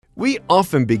We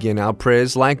often begin our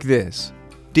prayers like this: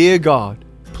 Dear God,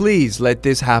 please let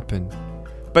this happen.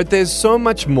 But there's so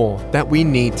much more that we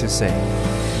need to say.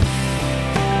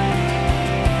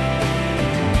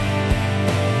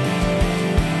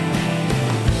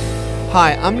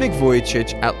 Hi, I'm Nick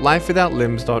Vujicic at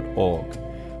lifewithoutlimbs.org.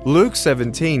 Luke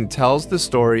 17 tells the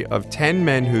story of 10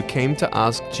 men who came to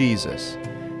ask Jesus.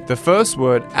 The first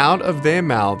word out of their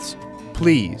mouths,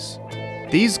 please.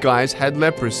 These guys had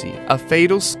leprosy, a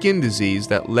fatal skin disease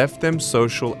that left them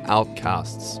social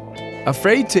outcasts.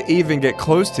 Afraid to even get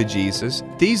close to Jesus,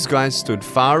 these guys stood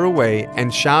far away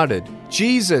and shouted,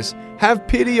 Jesus, have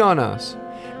pity on us!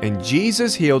 And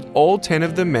Jesus healed all 10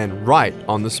 of the men right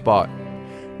on the spot.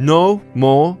 No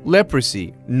more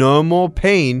leprosy, no more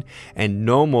pain, and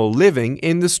no more living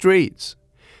in the streets.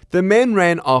 The men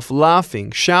ran off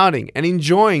laughing, shouting, and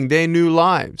enjoying their new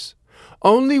lives.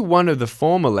 Only one of the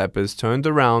former lepers turned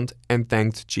around and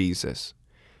thanked Jesus.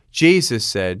 Jesus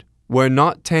said, Were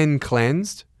not 10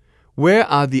 cleansed? Where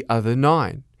are the other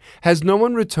 9? Has no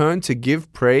one returned to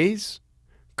give praise?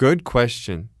 Good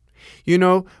question. You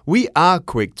know, we are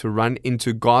quick to run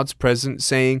into God's presence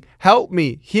saying, help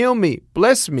me, heal me,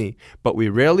 bless me, but we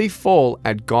rarely fall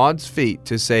at God's feet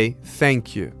to say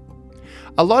thank you.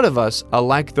 A lot of us are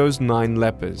like those 9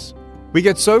 lepers. We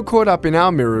get so caught up in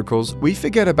our miracles, we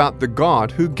forget about the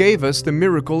God who gave us the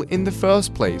miracle in the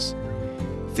first place.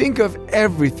 Think of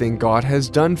everything God has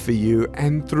done for you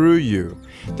and through you.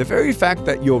 The very fact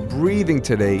that you're breathing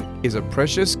today is a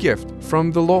precious gift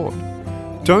from the Lord.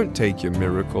 Don't take your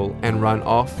miracle and run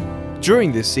off.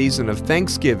 During this season of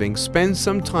Thanksgiving, spend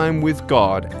some time with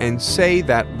God and say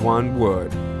that one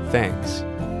word, thanks.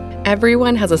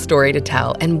 Everyone has a story to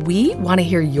tell, and we want to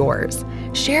hear yours.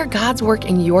 Share God's work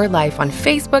in your life on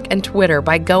Facebook and Twitter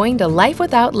by going to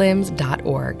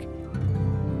lifewithoutlimbs.org.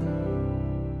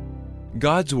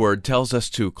 God's Word tells us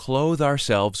to clothe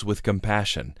ourselves with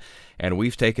compassion, and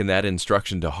we've taken that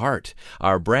instruction to heart.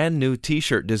 Our brand new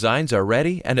t-shirt designs are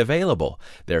ready and available.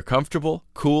 They're comfortable,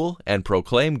 cool, and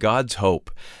proclaim God's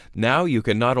hope. Now you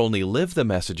can not only live the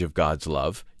message of God's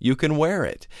love, you can wear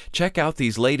it. Check out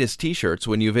these latest t-shirts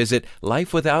when you visit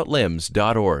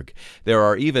lifewithoutlimbs.org. There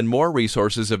are even more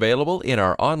resources available in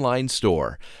our online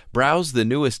store. Browse the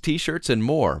newest t-shirts and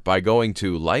more by going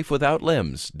to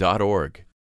lifewithoutlimbs.org.